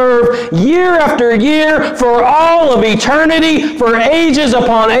able to serve year after year for all of eternity, for ages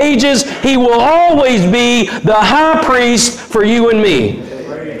upon ages. He will always be the high priest for you and me.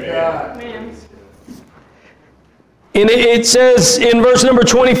 And it says in verse number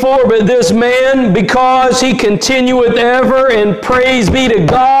 24, but this man, because he continueth ever, and praise be to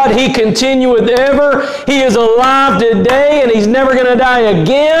God, he continueth ever. He is alive today, and he's never going to die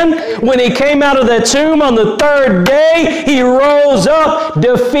again. When he came out of that tomb on the third day, he rose up,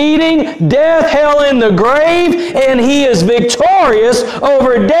 defeating death, hell, and the grave, and he is victorious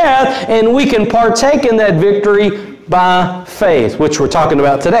over death, and we can partake in that victory by faith, which we're talking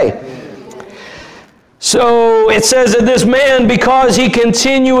about today. So it says that this man, because he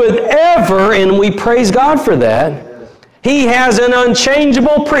continueth ever, and we praise God for that, he has an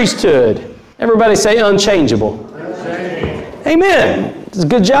unchangeable priesthood. Everybody say unchangeable. Amen. It's a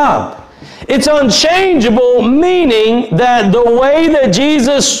good job. It's unchangeable, meaning that the way that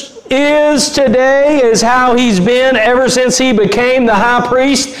Jesus is today is how He's been ever since He became the high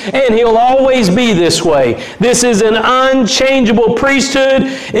priest, and He'll always be this way. This is an unchangeable priesthood.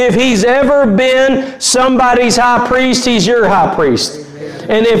 If He's ever been somebody's high priest, He's your high priest.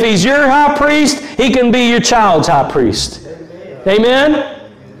 And if He's your high priest, He can be your child's high priest. Amen?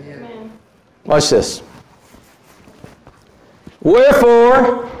 Watch this.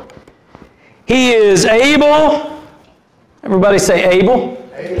 Wherefore, He is able. Everybody say able.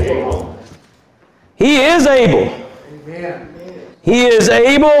 He is able. Amen. He is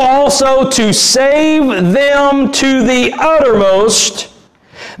able also to save them to the uttermost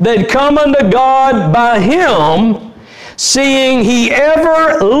that come unto God by Him, seeing He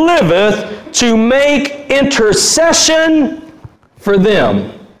ever liveth to make intercession for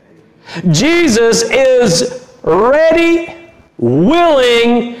them. Jesus is ready,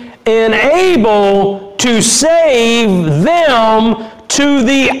 willing, and able to save them to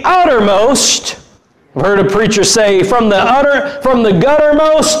the uttermost. I've heard a preacher say, from the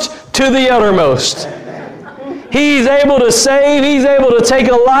guttermost to the uttermost. He's able to save. He's able to take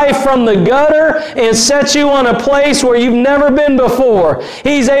a life from the gutter and set you on a place where you've never been before.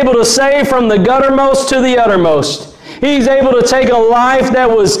 He's able to save from the guttermost to the uttermost. He's able to take a life that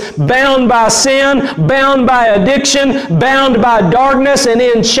was bound by sin, bound by addiction, bound by darkness and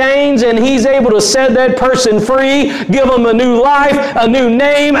in chains, and He's able to set that person free, give them a new life, a new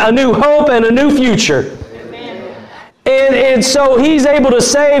name, a new hope, and a new future. And so He's able to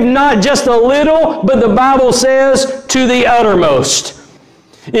save not just a little, but the Bible says to the uttermost.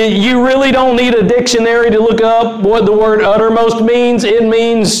 You really don't need a dictionary to look up what the word uttermost means. It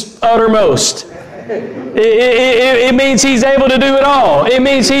means uttermost. It means He's able to do it all. It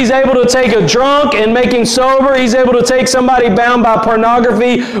means He's able to take a drunk and make him sober. He's able to take somebody bound by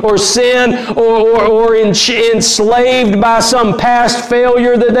pornography or sin or enslaved by some past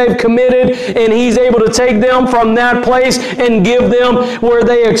failure that they've committed, and He's able to take them from that place and give them where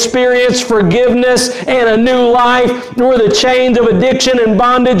they experience forgiveness and a new life, where the chains of addiction and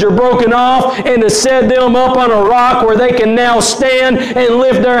bondage are broken off, and to set them up on a rock where they can now stand and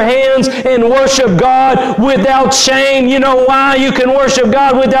lift their hands and worship God without shame. You know why you can worship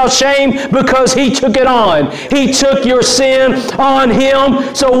God without shame? Because He took it on. He took your sin on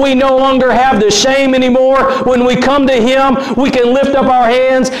Him, so we no longer have the shame anymore. When we come to Him, we can lift up our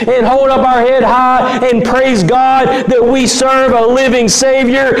hands and hold up our head high and praise God that we serve a living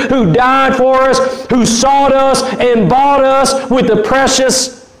Savior who died for us, who sought us and bought us with the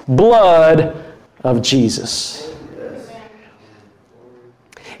precious blood of Jesus.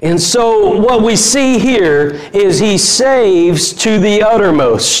 And so what we see here is He saves to the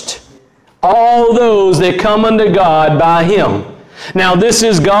uttermost all those that come unto God by Him. Now this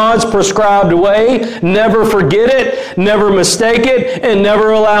is God's prescribed way. Never forget it, never mistake it, and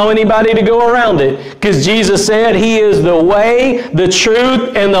never allow anybody to go around it. Because Jesus said He is the way, the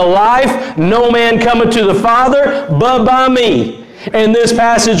truth, and the life. No man cometh to the Father but by me. And this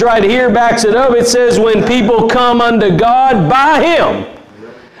passage right here backs it up. It says when people come unto God by Him.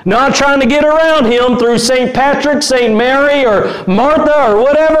 Not trying to get around Him through St. Patrick, St. Mary, or Martha, or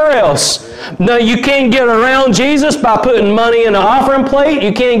whatever else. No, you can't get around Jesus by putting money in an offering plate.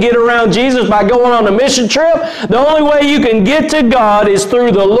 You can't get around Jesus by going on a mission trip. The only way you can get to God is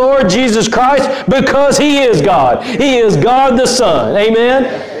through the Lord Jesus Christ, because He is God. He is God the Son. Amen?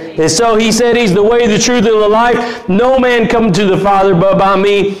 And so He said He's the way, the truth, and the life. No man come to the Father but by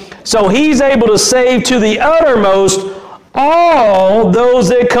me. So He's able to save to the uttermost all those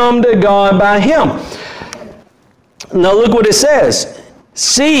that come to God by Him. Now look what it says.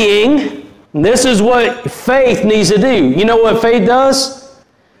 Seeing, this is what faith needs to do. You know what faith does?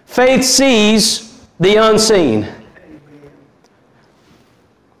 Faith sees the unseen.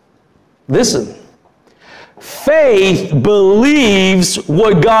 Listen. Faith believes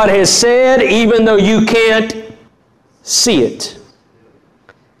what God has said even though you can't see it.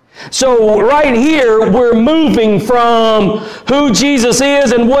 So right here, we're moving from who Jesus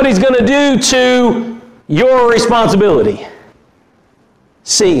is and what He's going to do to your responsibility.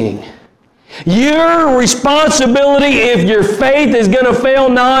 Seeing. Your responsibility, if your faith is going to fail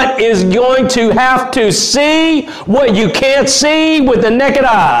not, is going to have to see what you can't see with the naked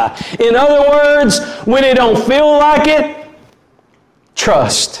eye. In other words, when it don't feel like it,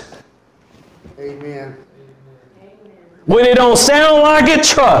 trust. Amen. When it don't sound like it,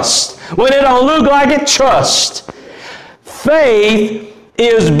 trust. When it don't look like it, trust. Faith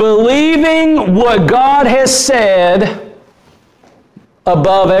is believing what God has said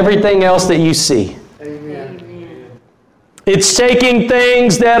above everything else that you see. Amen. It's taking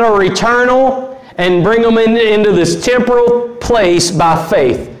things that are eternal and bring them into this temporal place by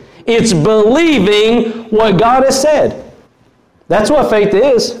faith. It's believing what God has said. That's what faith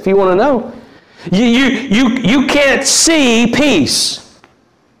is, if you want to know. You can't see peace,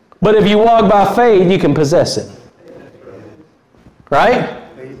 but if you walk by faith, you can possess it. Right?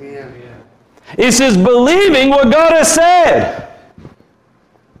 Amen. It says believing what God has said.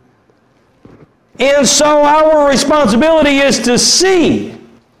 And so our responsibility is to see.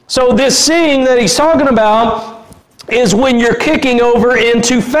 So this seeing that he's talking about is when you're kicking over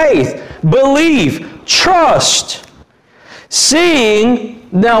into faith. Believe, trust. Seeing,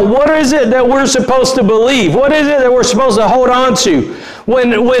 now what is it that we're supposed to believe? What is it that we're supposed to hold on to?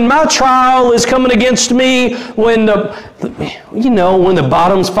 When my trial is coming against me, when the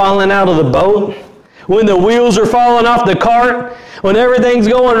bottom's falling out of the boat, when the wheels are falling off the cart, when everything's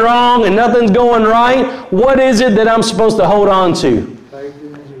going wrong and nothing's going right, what is it that I'm supposed to hold on to? Thank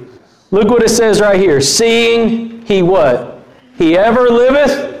you, Jesus. Look what it says right here. Seeing he what? He ever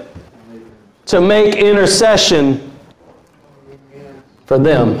liveth to make intercession for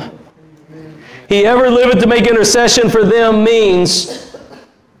them. He ever liveth to make intercession for them means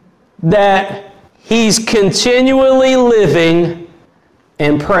that he's continually living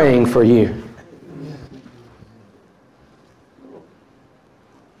and praying for you.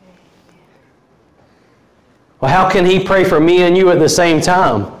 Well, how can he pray for me and you at the same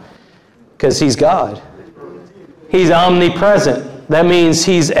time? Because he's God. He's omnipresent. That means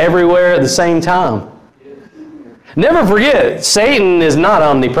he's everywhere at the same time. Never forget, Satan is not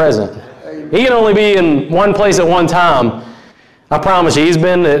omnipresent. He can only be in one place at one time. I promise you, he's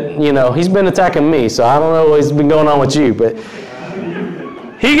been attacking me, so I don't know what's been going on with you, but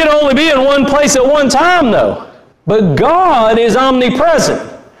he can only be in one place at one time, though. But God is omnipresent.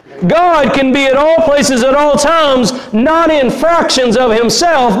 God can be at all places at all times, not in fractions of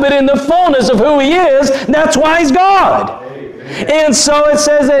himself, but in the fullness of who he is. That's why he's God. And so it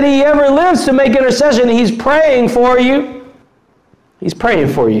says that he ever lives to make intercession. He's praying for you. He's praying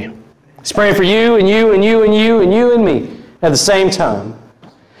for you. He's praying for you and you and you and you and you and me at the same time.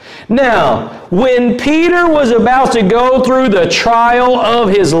 Now, when Peter was about to go through the trial of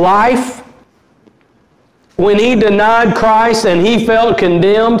his life, when he denied Christ and he felt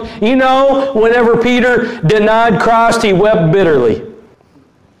condemned, you know, whenever Peter denied Christ, he wept bitterly.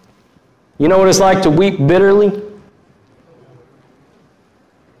 You know what it's like to weep bitterly?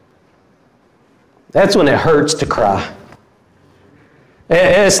 That's when it hurts to cry.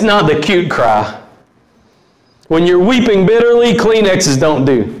 It's not the cute cry. When you're weeping bitterly, Kleenexes don't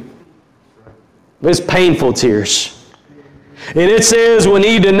do. It's painful tears. And it says when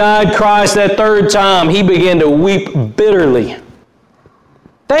he denied Christ that third time, he began to weep bitterly.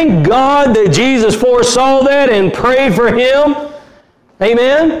 Thank God that Jesus foresaw that and prayed for him.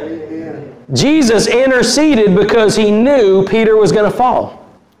 Amen? Amen. Jesus interceded because he knew Peter was going to fall.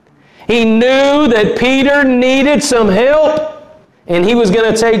 He knew that Peter needed some help, and he was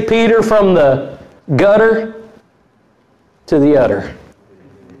going to take Peter from the gutter to the udder.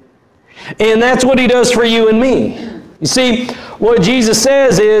 And that's what he does for you and me. You see, what Jesus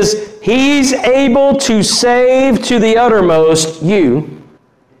says is, he's able to save to the uttermost you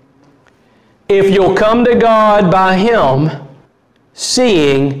if you'll come to God by him,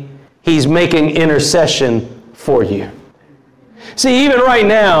 seeing he's making intercession for you. See, even right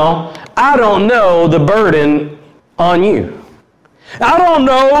now, I don't know the burden on you. I don't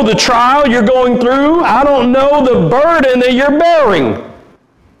know the trial you're going through. I don't know the burden that you're bearing.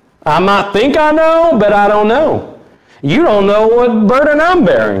 I might think I know, but I don't know. You don't know what burden I'm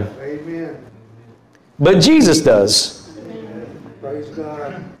bearing. Amen. But Jesus does. Amen. Praise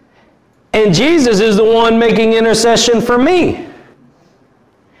God. And Jesus is the one making intercession for me.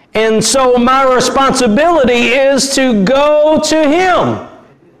 And so my responsibility is to go to him.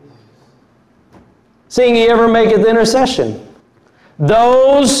 Seeing he ever maketh intercession.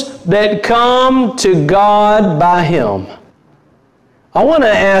 Those that come to God by him. I want to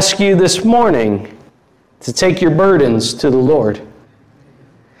ask you this morning to take your burdens to the Lord.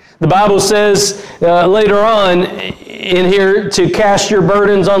 The Bible says later on in here to cast your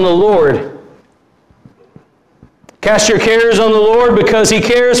burdens on the Lord. Cast your cares on the Lord because he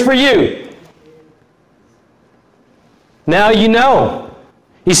cares for you. Now you know.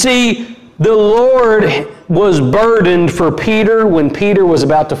 You see, the Lord was burdened for Peter when Peter was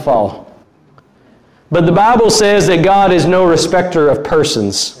about to fall. But the Bible says that God is no respecter of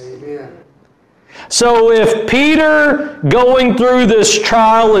persons. So if Peter, going through this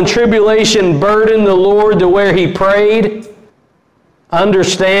trial and tribulation, burdened the Lord to where he prayed,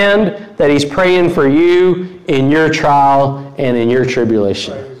 understand that he's praying for you in your trial and in your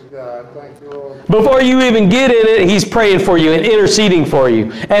tribulation. Praise God. Thank you, Lord. Before you even get in it, he's praying for you and interceding for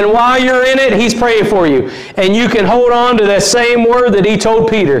you. And while you're in it, he's praying for you. And you can hold on to that same word that he told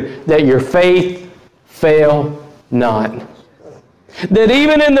Peter, that your faith fail not. That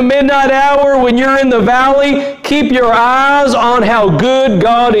even in the midnight hour when you're in the valley, keep your eyes on how good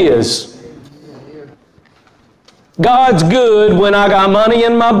God is. God's good when I got money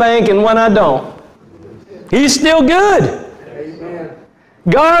in my bank and when I don't. He's still good. Amen.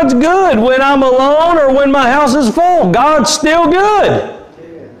 God's good when I'm alone or when my house is full. God's still good.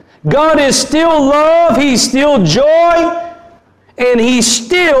 God is still love. He's still joy. And he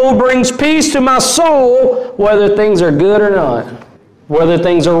still brings peace to my soul whether things are good or not. Whether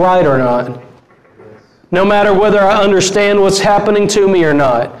things are right or not. No matter whether I understand what's happening to me or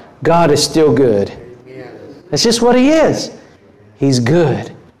not, God is still good. That's just what He is. He's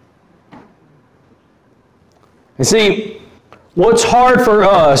good. And see, what's hard for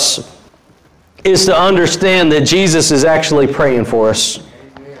us is to understand that Jesus is actually praying for us.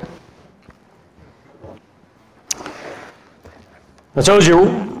 I told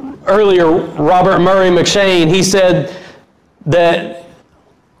you earlier, Robert Murray McCheyne, he said that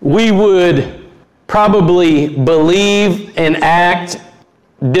we would probably believe and act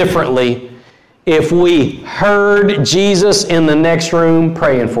differently if we heard Jesus in the next room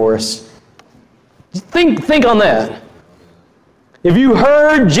praying for us. Think on that. If you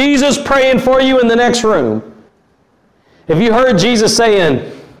heard Jesus praying for you in the next room, if you heard Jesus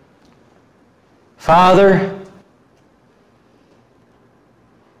saying, Father,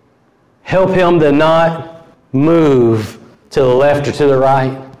 help him to not move to the left or to the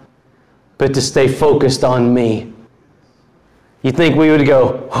right, but to stay focused on me. You think we would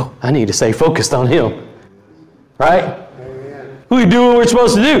go, oh, I need to stay focused on him. Right? Amen. We do what we're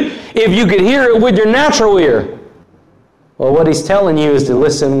supposed to do. If you could hear it with your natural ear, well, what He's telling you is to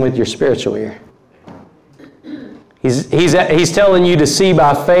listen with your spiritual ear. He's telling you to see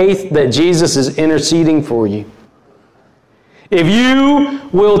by faith that Jesus is interceding for you. If you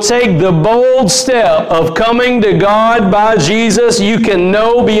will take the bold step of coming to God by Jesus, you can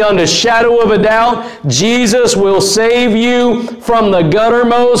know beyond a shadow of a doubt, Jesus will save you from the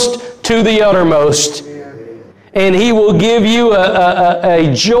guttermost to the uttermost. And He will give you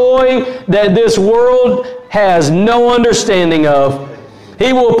a joy that this world has no understanding of.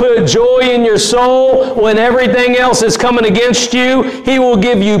 He will put joy in your soul when everything else is coming against you. He will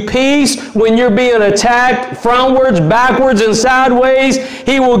give you peace when you're being attacked frontwards, backwards, and sideways.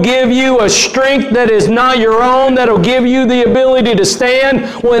 He will give you a strength that is not your own, that will give you the ability to stand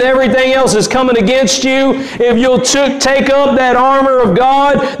when everything else is coming against you. If you'll take up that armor of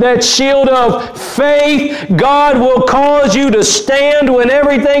God, that shield of faith, God will cause you to stand when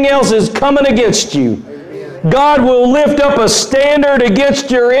everything else is coming against you. God will lift up a standard against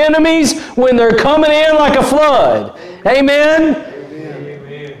your enemies when they're coming in like a flood. Amen?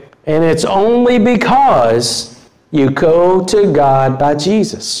 Amen. And it's only because you go to God by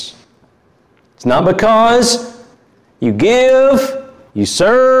Jesus. It's not because you give, you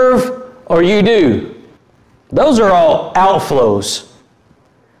serve, or you do. Those are all outflows.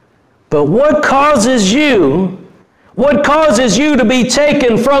 But what causes you to be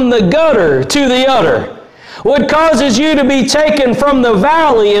taken from the gutter to the udder? What causes you to be taken from the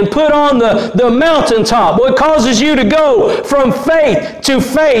valley and put on the mountaintop? What causes you to go from faith to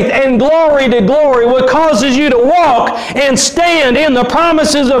faith and glory to glory? What causes you to walk and stand in the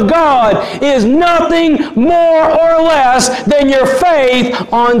promises of God is nothing more or less than your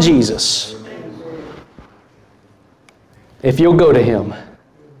faith on Jesus. If you'll go to Him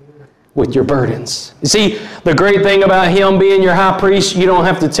with your burdens. You see, the great thing about Him being your high priest, you don't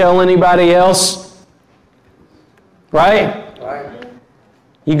have to tell anybody else. Right?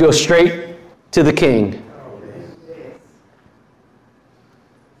 You go straight to the King.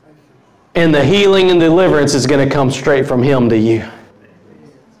 And the healing and deliverance is going to come straight from Him to you.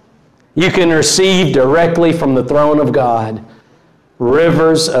 You can receive directly from the throne of God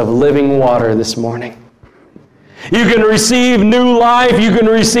rivers of living water this morning. You can receive new life. You can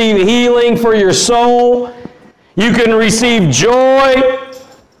receive healing for your soul. You can receive joy.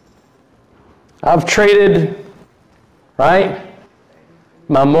 I've traded, my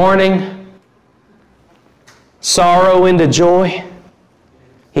mourning, sorrow into joy.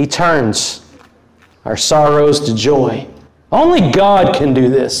 He turns our sorrows to joy. Only God can do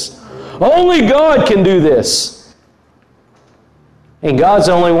this. Only God can do this. And God's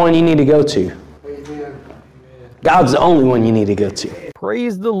the only one you need to go to. God's the only one you need to go to.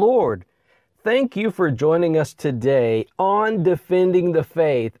 Praise the Lord. Thank you for joining us today on Defending the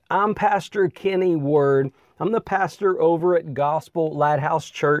Faith. I'm Pastor Kenny Word. I'm the pastor over at Gospel Lighthouse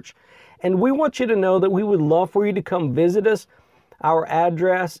Church, and we want you to know that we would love for you to come visit us. Our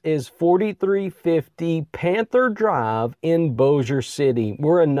address is 4350 Panther Drive in Bossier City.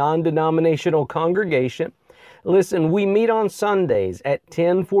 We're a non-denominational congregation. Listen, we meet on Sundays at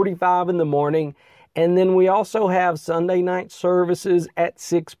 10:45 in the morning, and then we also have Sunday night services at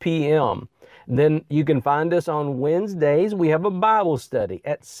 6 p.m. Then you can find us on Wednesdays. We have a Bible study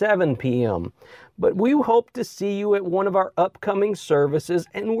at 7 p.m. But we hope to see you at one of our upcoming services,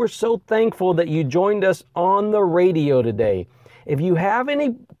 and we're so thankful that you joined us on the radio today. If you have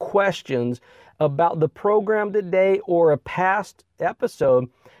any questions about the program today or a past episode,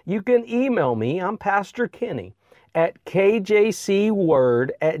 you can email me. I'm Pastor Kenny at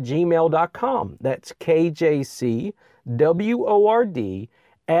kjcword@gmail.com. That's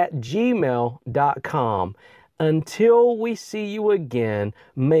kjcword@gmail.com. Until we see you again,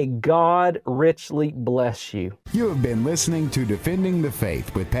 may God richly bless you. You have been listening to Defending the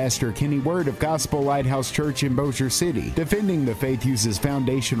Faith with Pastor Kenny Word of Gospel Lighthouse Church in Bossier City. Defending the Faith uses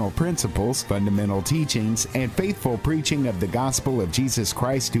foundational principles, fundamental teachings, and faithful preaching of the gospel of Jesus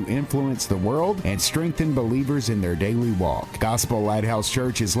Christ to influence the world and strengthen believers in their daily walk. Gospel Lighthouse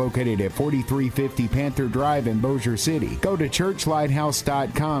Church is located at 4350 Panther Drive in Bossier City. Go to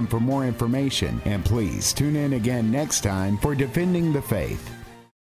churchlighthouse.com for more information, and please tune in again next time for Defending the Faith.